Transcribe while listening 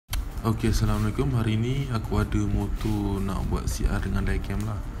Okay, Assalamualaikum. Hari ni aku ada motor nak buat CR dengan diecam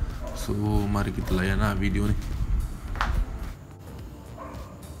lah. So, mari kita layan lah video ni.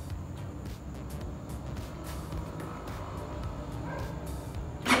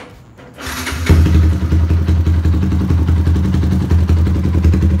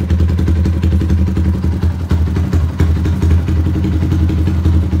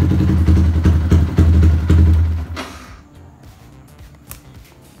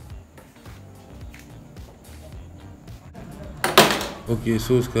 Okay,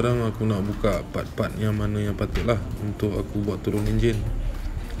 so sekarang aku nak buka part-part yang mana yang patut lah untuk aku buat turun enjin.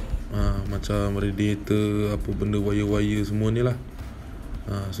 Macam radiator, apa benda, wire-wire semua ni lah.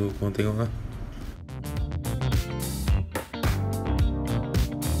 So korang tengok lah.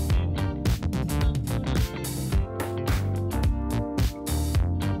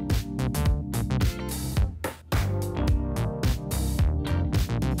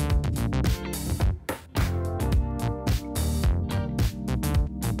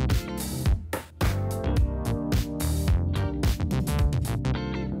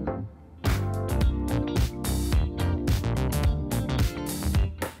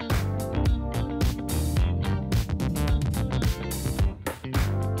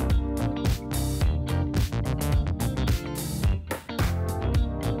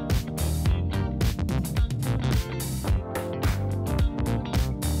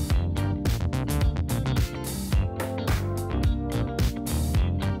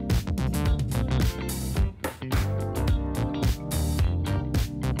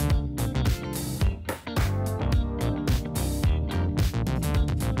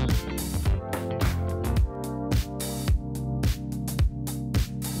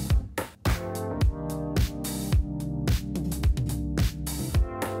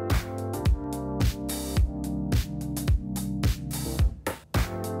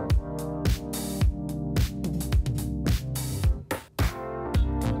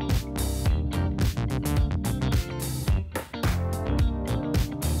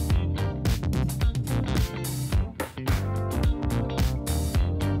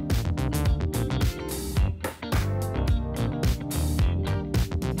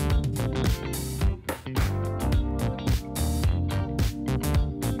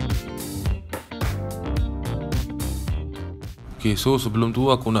 Okay, so sebelum tu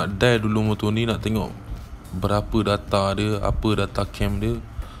aku nak dial dulu motor ni, nak tengok berapa data dia, apa data cam dia.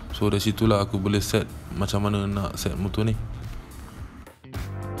 So dari situlah aku boleh set macam mana nak set motor ni.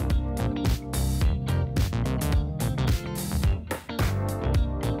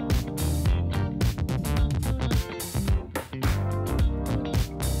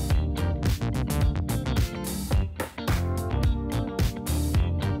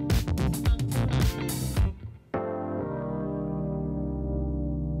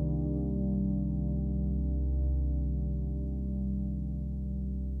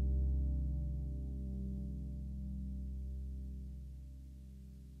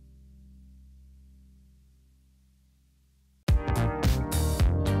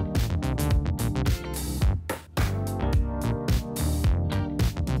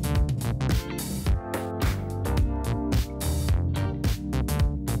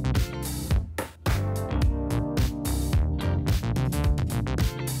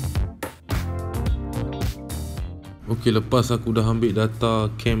 Okay, lepas aku dah ambil data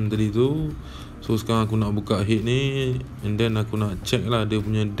cam tadi tu, so sekarang aku nak buka head ni, and then aku nak check lah dia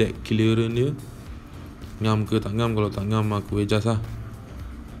punya deck clearance dia ngam ke tak ngam. Kalau tak ngam aku adjust lah.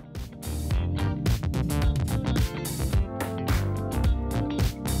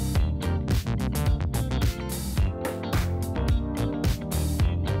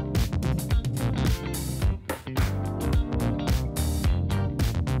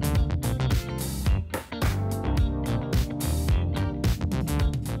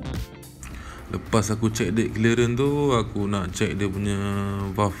 Lepas aku check deck clearance tu, aku nak check dia punya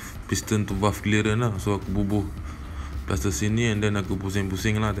valve, piston to valve clearance lah. So aku bubuh plaster sini, and then aku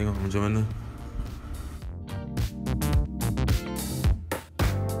pusing-pusing lah, tengok macam mana.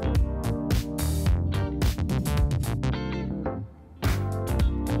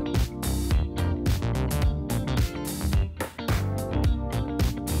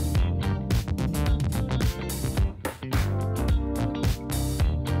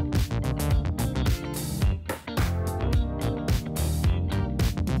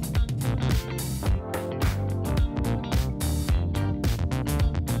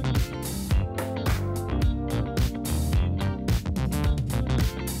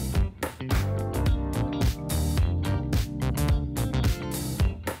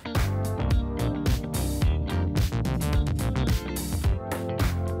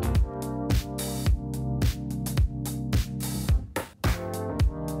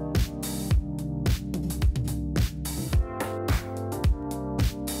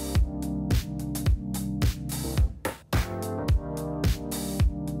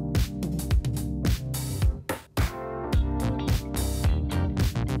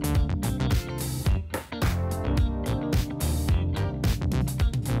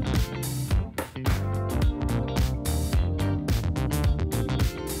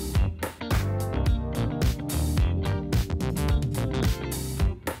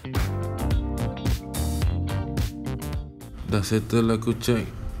 Dah settle aku check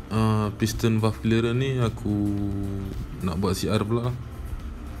piston valve clearance ni, aku nak buat CR pula.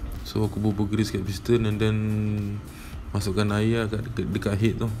 So aku bubur grease kat piston and then masukkan air dekat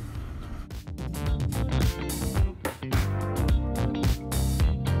head tu.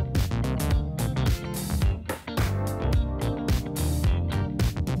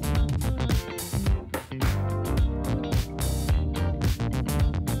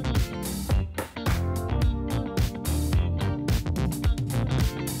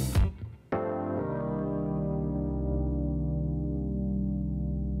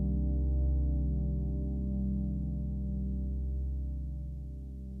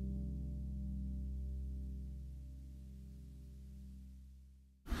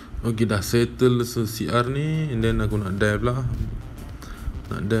 Okay, dah settle CR ni, and then aku nak dial pula.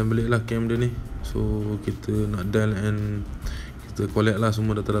 Nak dial balik lah cam dia ni. So kita nak dial and kita collect lah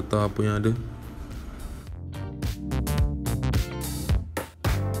semua data-data apa yang ada.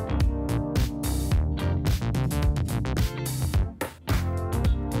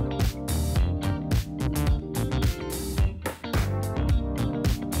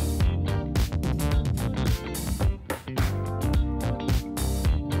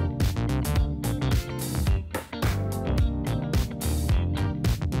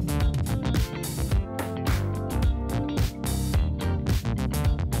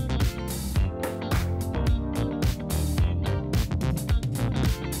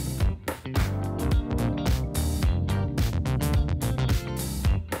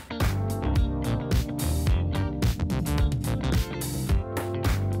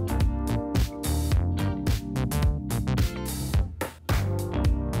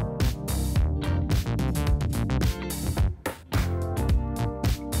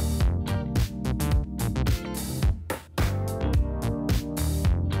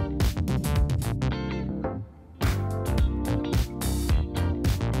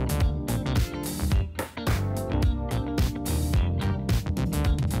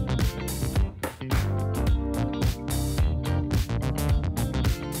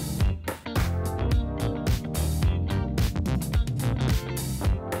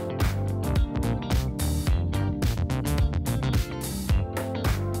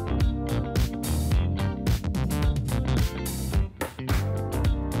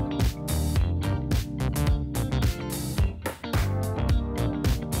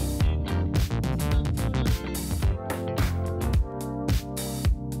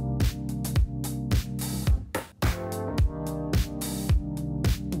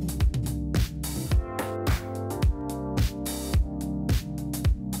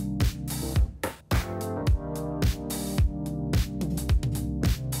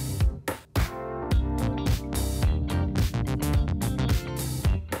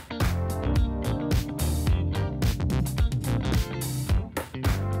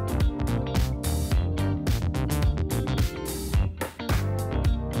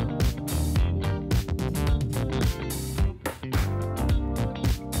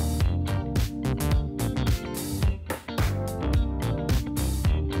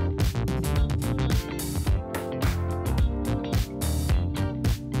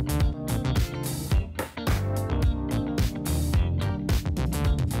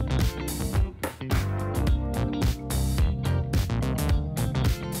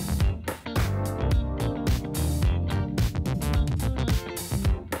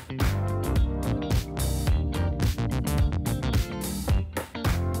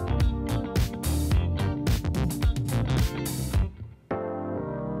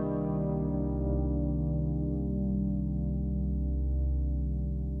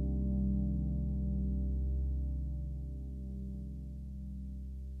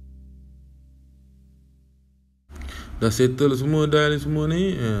 Dah settle semua dial semua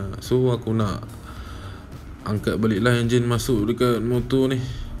ni. So aku nak angkat balik lah enjin masuk dekat motor ni.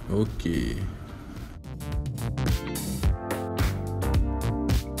 Okay.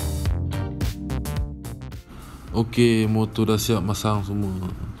 Okay, motor dah siap masang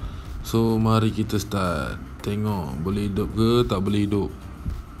semua. So mari kita start. Tengok boleh hidup ke tak boleh hidup.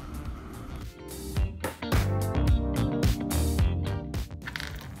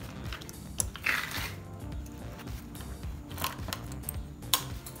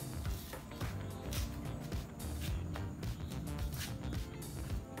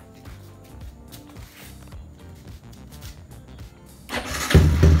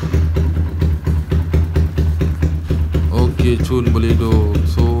 Okay, cun boleh hidup.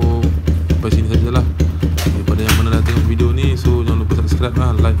 So sampai sini sajalah. Daripada yang mana dah tengok video ni, so jangan lupa subscribe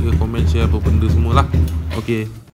lah, like, komen, share apa benda semua lah. Okay.